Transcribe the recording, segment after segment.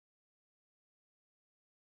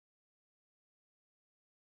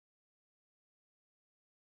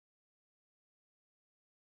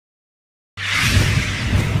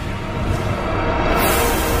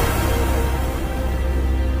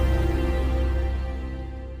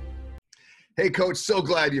Hey, Coach, so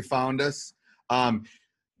glad you found us.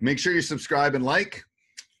 Make sure you subscribe and like.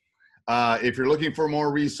 If you're looking for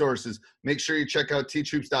more resources, make sure you check out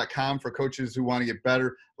teachhoops.com for coaches who want to get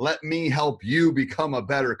better. Let me help you become a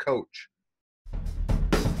better coach.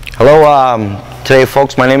 Hello, today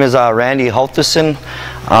folks, my name is Randy Halterson.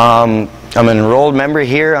 I'm an enrolled member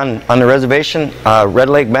here on the reservation, Red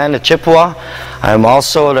Lake Band of Chippewa. I'm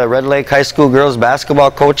also the Red Lake High School girls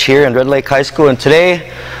basketball coach here in Red Lake High School, and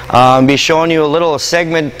today I'll be showing you a little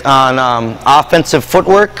segment on offensive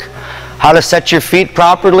footwork, how to set your feet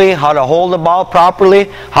properly, how to hold the ball properly,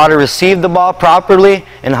 how to receive the ball properly,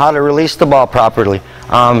 and how to release the ball properly.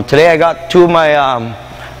 Today I got two of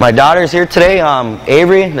my daughters here today,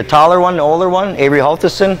 Avery, the taller one, the older one, Avery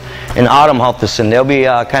Halterson, and Autumn Halterson. They'll be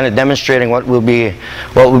kind of demonstrating what we'll be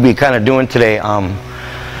kind of doing today.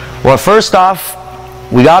 Well, first off,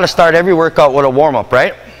 we got to start every workout with a warm-up,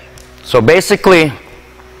 right? So basically,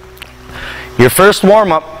 your first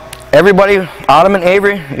warm-up, everybody, Autumn and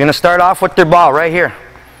Avery, you're going to start off with their ball right here.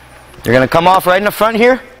 You're going to come off right in the front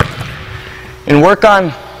here and work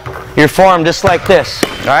on your form just like this.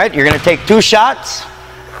 All right? You're going to take 2 shots,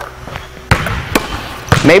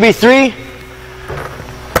 maybe 3.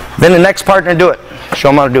 Then the next partner do it. Show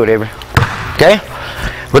them how to do it, Avery. Okay?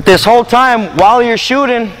 But this whole time, while you're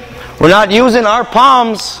shooting, we're not using our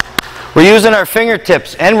palms. We're using our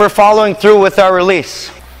fingertips, and we're following through with our release.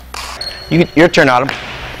 Your turn, Autumn.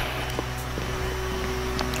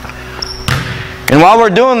 And while we're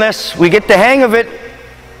doing this, we get the hang of it.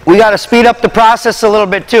 We got to speed up the process a little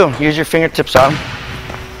bit too. Use your fingertips, Autumn.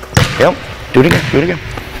 Yep. Do it again. Do it again.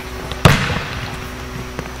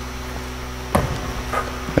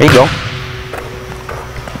 There you go.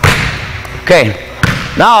 Okay.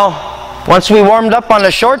 Now, once we warmed up on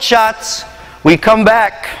the short shots, we come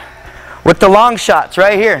back with the long shots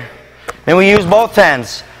right here. And we use both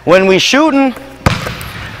hands. When we're shooting,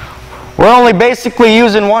 we're only basically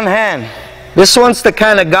using one hand. This one's to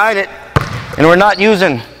kind of guide it, and we're not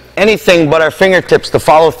using anything but our fingertips to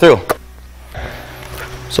follow through.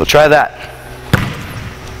 So try that.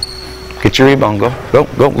 Get your rebound. Go, go,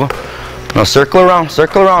 go, go. Now circle around,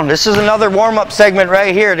 circle around. This is another warm-up segment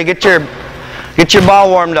right here to get your ball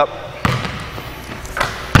warmed up.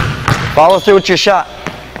 Follow through with your shot.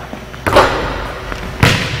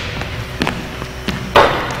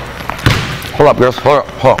 Hold up, girls. Hold up,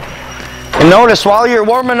 hold up. And notice while you're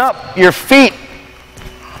warming up, your feet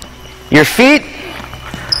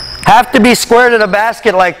have to be square to the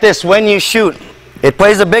basket like this when you shoot. It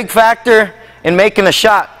plays a big factor in making a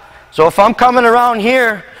shot. So if I'm coming around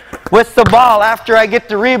here with the ball after I get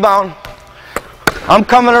the rebound, I'm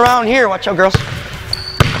coming around here. Watch out, girls.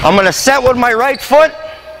 I'm going to set with my right foot.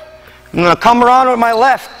 I'm going to come around with my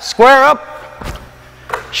left. Square up.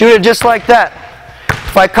 Shoot it just like that.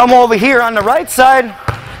 If I come over here on the right side,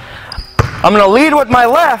 I'm going to lead with my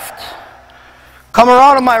left, come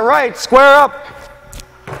around to my right, square up,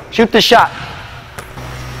 shoot the shot.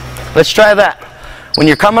 Let's try that. When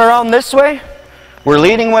you're coming around this way, we're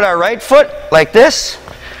leading with our right foot like this.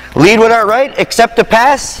 Lead with our right, accept the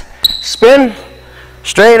pass, spin,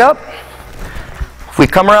 straight up. If we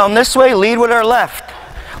come around this way, lead with our left.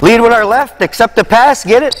 Lead with our left, accept the pass,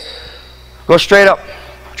 get it, go straight up.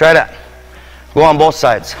 Try that. Go on both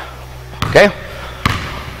sides. Okay?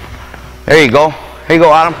 There you go. Here you go,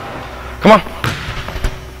 Autumn. Come on.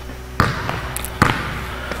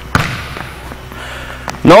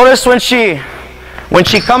 Notice when she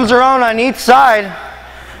comes around on each side,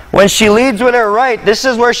 when she leads with her right, this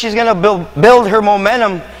is where she's going to build her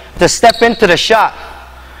momentum to step into the shot.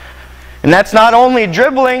 And that's not only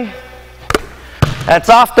dribbling, that's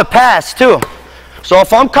off the pass too. So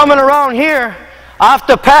if I'm coming around here, off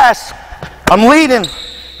the pass, I'm leading,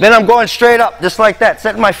 then I'm going straight up, just like that,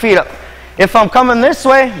 setting my feet up. If I'm coming this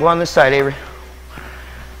way, go on this side, Avery.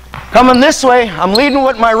 Coming this way, I'm leading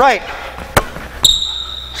with my right.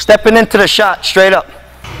 Stepping into the shot, straight up.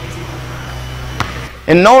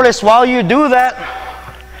 And notice while you do that,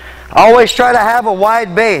 always try to have a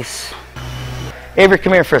wide base. Avery,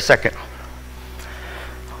 come here for a second.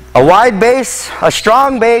 A wide base, a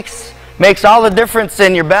strong base, makes all the difference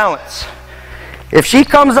in your balance. If she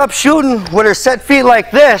comes up shooting with her set feet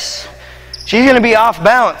like this, she's going to be off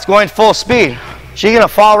balance, going full speed. She's going to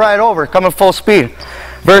fall right over, coming full speed.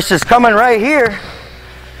 Versus coming right here,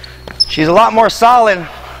 she's a lot more solid,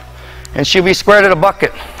 and she'll be square to the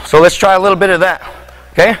bucket. So let's try a little bit of that.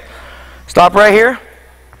 Okay? Stop right here.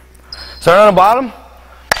 Start on the bottom.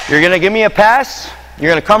 You're going to give me a pass.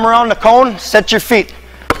 You're going to come around the cone, set your feet.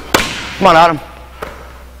 Come on, Autumn.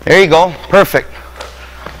 There you go. Perfect.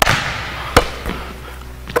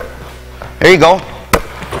 There you go.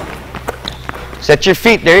 Set your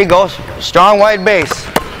feet. There you go. Strong wide base.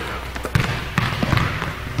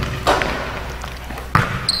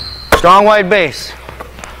 Strong wide base.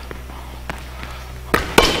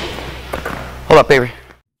 Hold up, baby.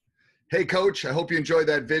 Hey, Coach, I hope you enjoyed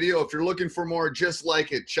that video. If you're looking for more just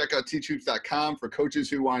like it, check out teachhoops.com for coaches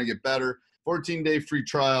who want to get better. 14-day free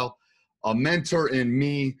trial, a mentor in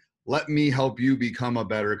me. Let me help you become a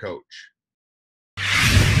better coach.